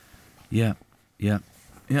Yep, yep,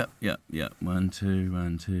 yep, yep, yep. 1, 2,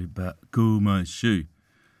 1, 2, buckle my shoe.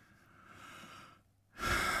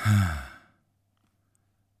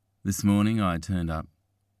 This morning I turned up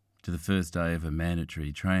to the first day of a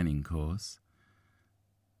mandatory training course.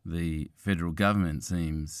 The federal government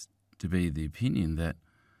seems to be the opinion that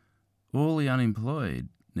all the unemployed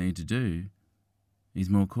need to do is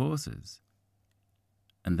more courses,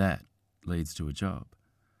 and that leads to a job.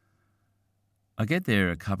 I get there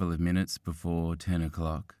a couple of minutes before 10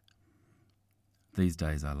 o'clock. These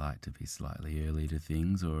days I like to be slightly early to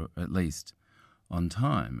things, or at least on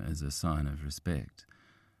time as a sign of respect.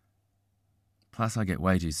 Plus I get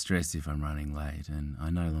way too stressed if I'm running late, and I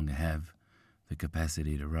no longer have the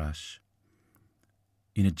capacity to rush.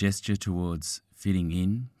 In a gesture towards fitting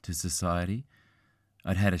in to society,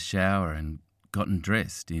 I'd had a shower and gotten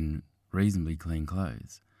dressed in reasonably clean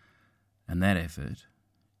clothes, and that effort,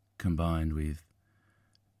 combined with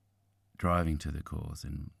driving to the course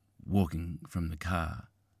and walking from the car,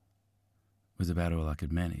 was about all I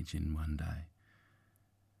could manage in one day.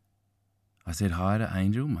 I said hi to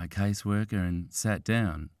Angel, my caseworker, and sat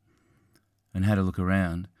down and had a look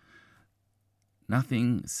around.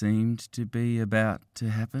 Nothing seemed to be about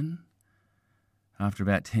to happen. After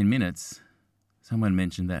about 10 minutes, someone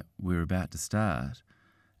mentioned that we were about to start,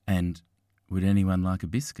 and would anyone like a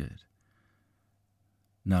biscuit?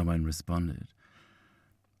 No one responded.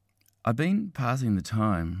 I've been passing the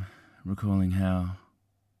time recalling how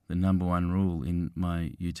the number one rule in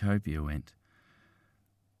my utopia went.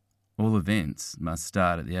 All events must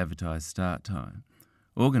start at the advertised start time.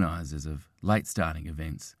 Organisers of late starting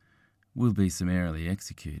events will be summarily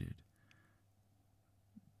executed.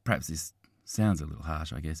 Perhaps this sounds a little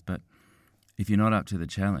harsh, I guess, but if you're not up to the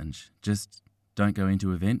challenge, just don't go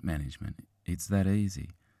into event management. It's that easy.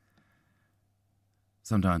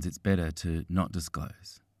 Sometimes it's better to not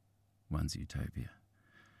disclose one's utopia.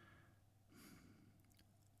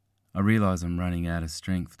 I realise I'm running out of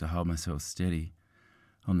strength to hold myself steady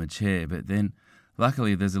on the chair, but then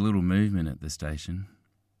luckily there's a little movement at the station,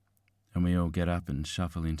 and we all get up and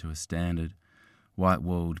shuffle into a standard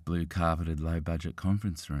white-walled, blue-carpeted, low-budget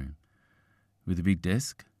conference room with a big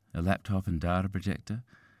desk, a laptop and data projector,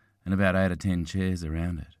 and about 8 or 10 chairs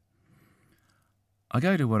around it. I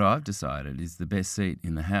go to what I've decided is the best seat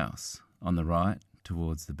in the house, on the right,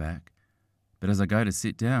 towards the back. But as I go to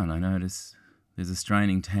sit down, I notice there's a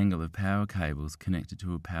straining tangle of power cables connected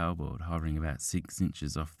to a power board hovering about 6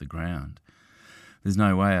 inches off the ground. There's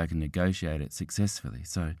no way I can negotiate it successfully,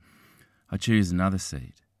 so I choose another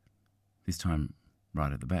seat, this time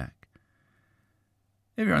right at the back.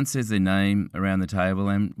 Everyone says their name around the table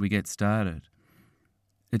and we get started.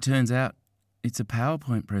 It turns out it's a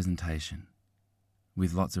PowerPoint presentation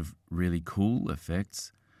with lots of really cool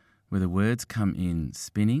effects where the words come in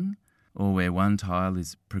spinning, or where one tile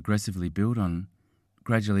is progressively built on,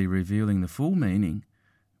 gradually revealing the full meaning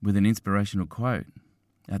with an inspirational quote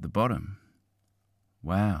at the bottom.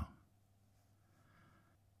 Wow.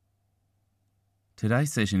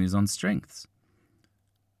 Today's session is on strengths.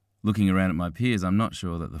 Looking around at my peers, I'm not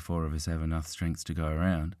sure that the 4 of us have enough strengths to go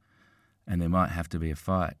around, and there might have to be a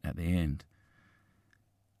fight at the end.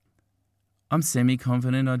 I'm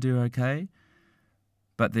semi-confident I do okay,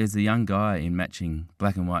 but there's a young guy in matching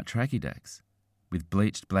black and white tracky dacks with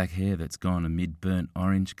bleached black hair that's gone a mid-burnt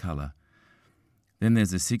orange colour. Then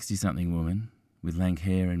there's a 60-something woman with lank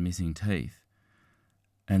hair and missing teeth,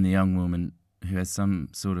 and the young woman who has some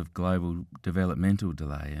sort of global developmental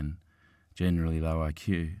delay and generally low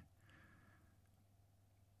IQ.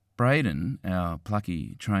 Braden, our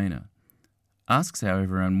plucky trainer, asks how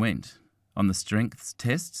everyone went on the strengths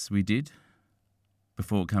tests we did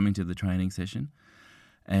before coming to the training session,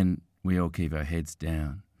 and we all keep our heads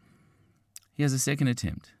down. He has a second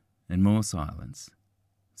attempt and more silence,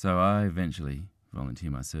 so I eventually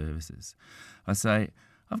volunteer my services. I say,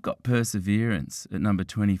 I've got perseverance at number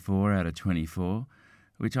 24 out of 24,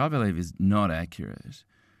 which I believe is not accurate.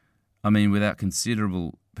 I mean, without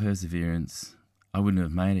considerable perseverance, I wouldn't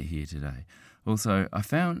have made it here today. Also, I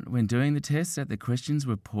found when doing the tests that the questions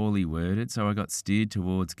were poorly worded, so I got steered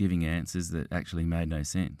towards giving answers that actually made no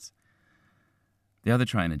sense. The other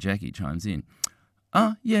trainer, Jackie, chimes in.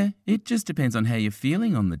 Yeah, it just depends on how you're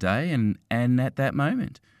feeling on the day and at that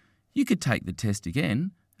moment. You could take the test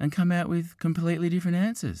again and come out with completely different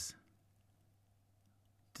answers.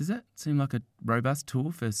 Does that seem like a robust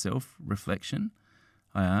tool for self-reflection?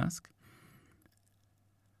 I ask.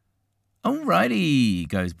 Alrighty,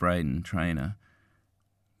 goes Braden, trainer.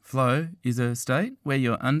 Flow is a state where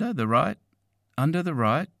you're under the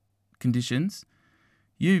right conditions,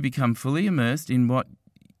 you become fully immersed in what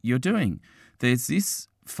you're doing. There's this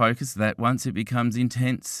focus that, once it becomes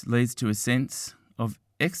intense, leads to a sense of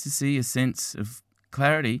ecstasy, a sense of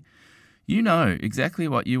clarity. You know exactly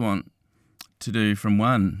what you want to do from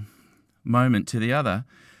one moment to the other.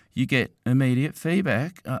 You get immediate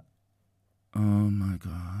feedback. Oh my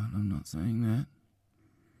God, I'm not saying that.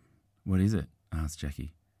 What is it? Asked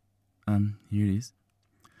Jackie. Here it is.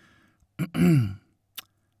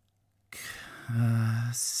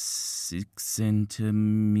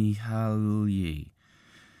 Centimehalyi.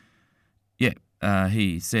 Yeah,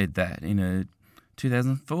 he said that in a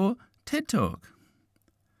 2004 TED Talk.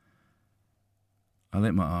 I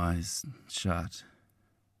let my eyes shut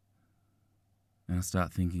and I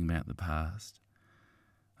start thinking about the past.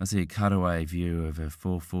 I see a cutaway view of a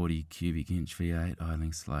 440 cubic inch V8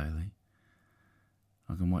 idling slowly.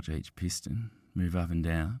 I can watch each piston move up and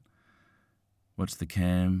down, watch the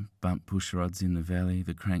cam bump push rods in the valley,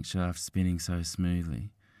 the crankshaft spinning so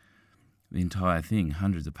smoothly, the entire thing,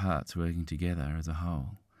 hundreds of parts working together as a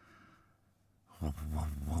whole.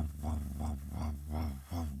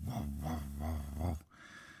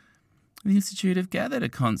 The Institute have gathered a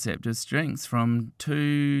concept of strengths from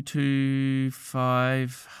 2 to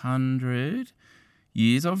 500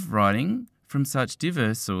 years of writing from such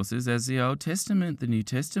diverse sources as the Old Testament, the New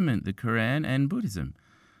Testament, the Quran and Buddhism.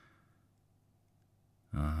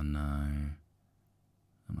 Oh no, am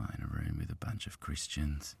I in a room with a bunch of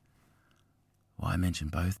Christians? Why mention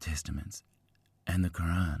both Testaments and the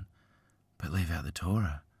Quran, but leave out the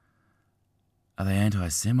Torah? Are they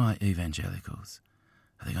anti-Semite evangelicals?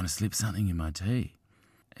 Are they going to slip something in my tea?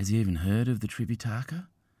 Has he even heard of the Tripitaka?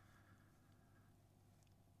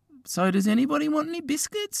 So does anybody want any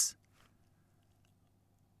biscuits?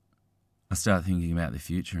 I start thinking about the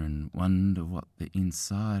future and wonder what the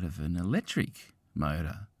inside of an electric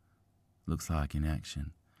motor looks like in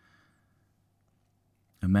action.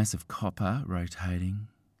 A mass of copper rotating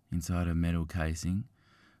inside a metal casing,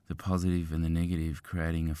 the positive and the negative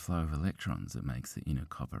creating a flow of electrons that makes the inner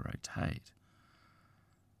copper rotate.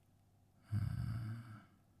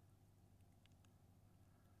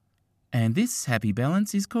 And this happy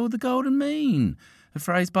balance is called the golden mean, a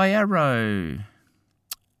phrase by Aristotle.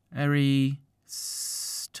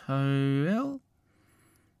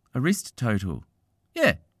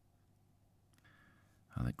 Yeah.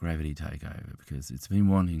 I let gravity take over because it's been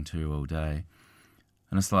wanting to all day.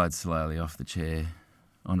 And I slide slowly off the chair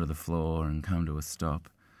onto the floor and come to a stop,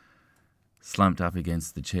 slumped up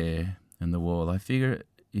against the chair and the wall. I figure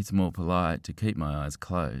it's more polite to keep my eyes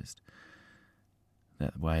closed.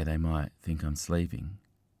 That way they might think I'm sleeping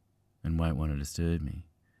and won't want to disturb me.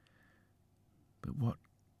 But what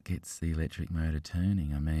gets the electric motor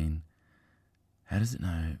turning? I mean, how does it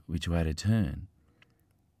know which way to turn?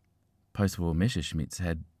 Post-war Messerschmitts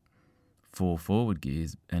had 4 forward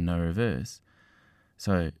gears and no reverse.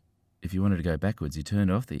 So if you wanted to go backwards, you turned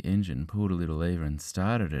off the engine, pulled a little lever and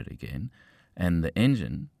started it again, and the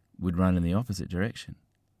engine would run in the opposite direction.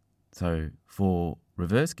 So 4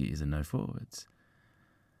 reverse gears and no forwards.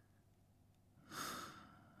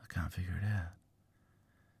 I can't figure it out.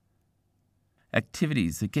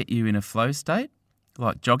 Activities that get you in a flow state,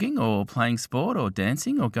 like jogging or playing sport or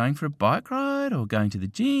dancing or going for a bike ride or going to the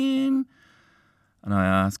gym. And I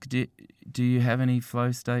ask, do you have any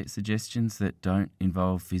flow state suggestions that don't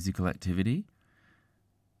involve physical activity?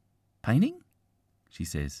 Painting? She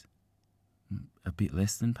says. A bit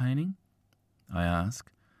less than painting? I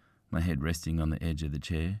ask, my head resting on the edge of the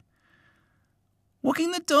chair.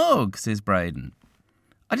 Walking the dog, says Braden.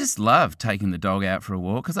 I just love taking the dog out for a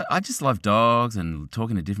walk because I just love dogs and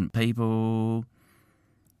talking to different people.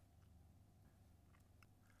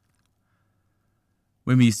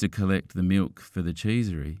 When we used to collect the milk for the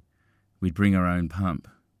cheesery, we'd bring our own pump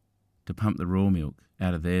to pump the raw milk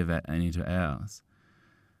out of their vat and into ours.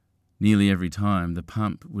 Nearly every time the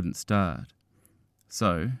pump wouldn't start.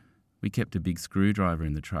 So we kept a big screwdriver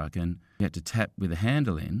in the truck and we had to tap with a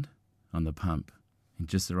handle end on the pump in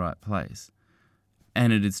just the right place.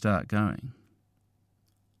 And it'd start going.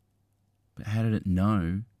 But how did it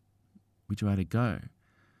know which way to go?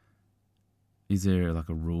 Is there like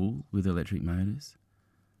a rule with electric motors?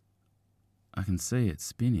 I can see it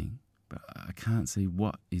spinning, but I can't see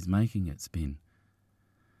what is making it spin.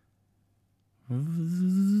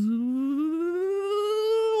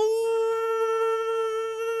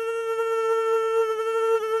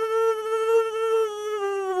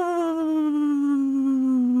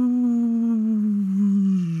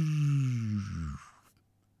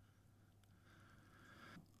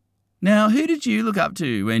 Now, who did you look up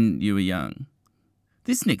to when you were young?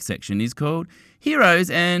 This next section is called Heroes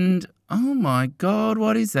and... Oh my God,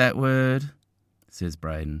 what is that word? Says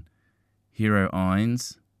Braden.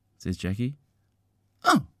 Heroines. says Jackie.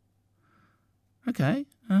 Oh, okay.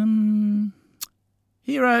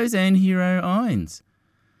 Heroes and heroines.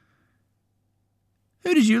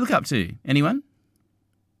 Who did you look up to? Anyone?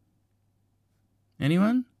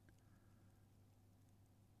 Anyone?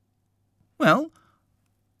 Well,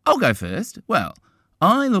 I'll go first. Well,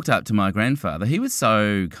 I looked up to my grandfather. He was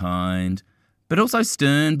so kind, but also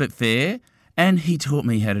stern but fair, and he taught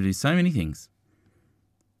me how to do so many things.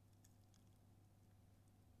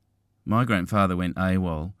 My grandfather went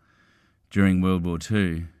AWOL during World War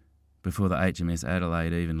II, before the HMS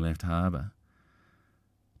Adelaide even left harbour.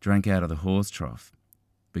 Drank out of the horse trough,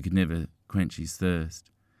 but could never quench his thirst.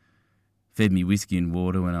 Fed me whiskey and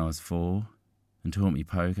water when I was 4, and taught me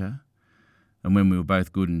poker. And when we were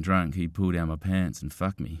both good and drunk, he'd pull down my pants and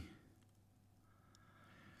fuck me.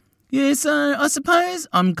 Yeah, so I suppose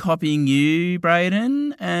I'm copying you,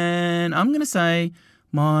 Braden, and I'm going to say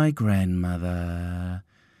my grandmother.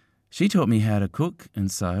 She taught me how to cook and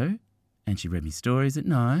sew, and she read me stories at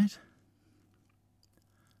night.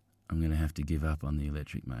 I'm going to have to give up on the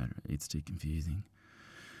electric motor. It's too confusing.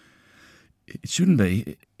 It shouldn't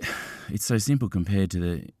be. It's so simple compared to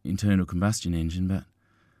the internal combustion engine, but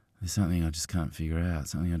there's something I just can't figure out,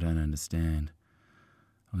 something I don't understand.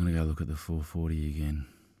 I'm going to go look at the 440 again.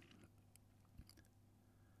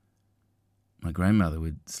 My grandmother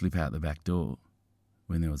would slip out the back door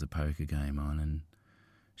when there was a poker game on, and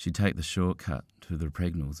she'd take the shortcut to the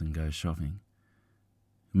Pregnals and go shopping.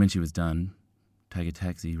 And when she was done, take a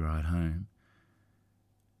taxi ride home.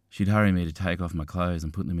 She'd hurry me to take off my clothes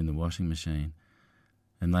and put them in the washing machine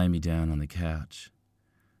and lay me down on the couch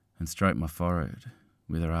and stroke my forehead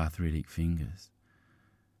with her arthritic fingers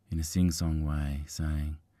in a sing-song way,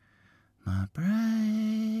 saying, "My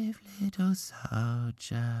brave little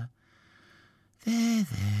soldier, there,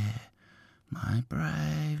 my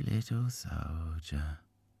brave little soldier."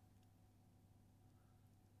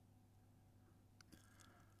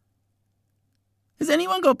 Has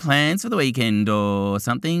anyone got plans for the weekend or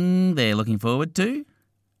something they're looking forward to?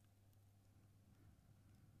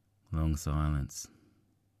 Long silence.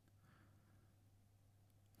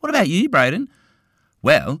 What about you, Braden?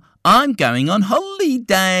 Well, I'm going on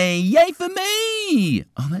holiday. Yay for me!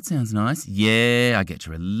 Oh, that sounds nice. Yeah, I get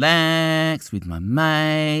to relax with my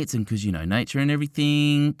mates and because, nature and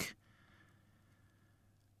everything.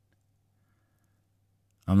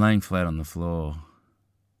 I'm laying flat on the floor,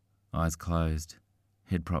 eyes closed,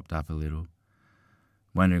 head propped up a little,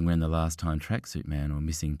 wondering when the last time Tracksuit Man or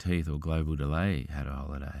Missing Teeth or Global Delay had a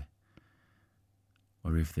holiday,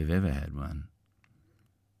 or if they've ever had one.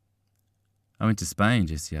 I went to Spain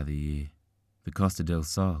just the other year, the Costa del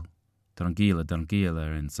Sol, Tranquila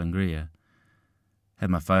and Sangria.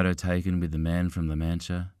 Had my photo taken with the man from La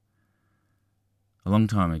Mancha. A long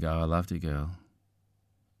time ago I loved a girl,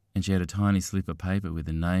 and she had a tiny slip of paper with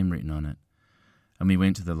a name written on it, and we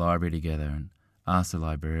went to the library together and asked the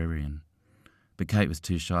librarian. But Kate was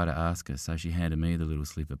too shy to ask her, so she handed me the little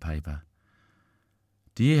slip of paper.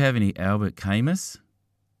 "Do you have any Albert Camus?"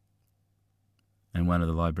 And one of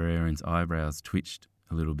the librarian's eyebrows twitched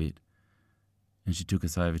a little bit, and she took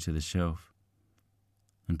us over to the shelf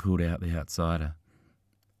and pulled out The Outsider.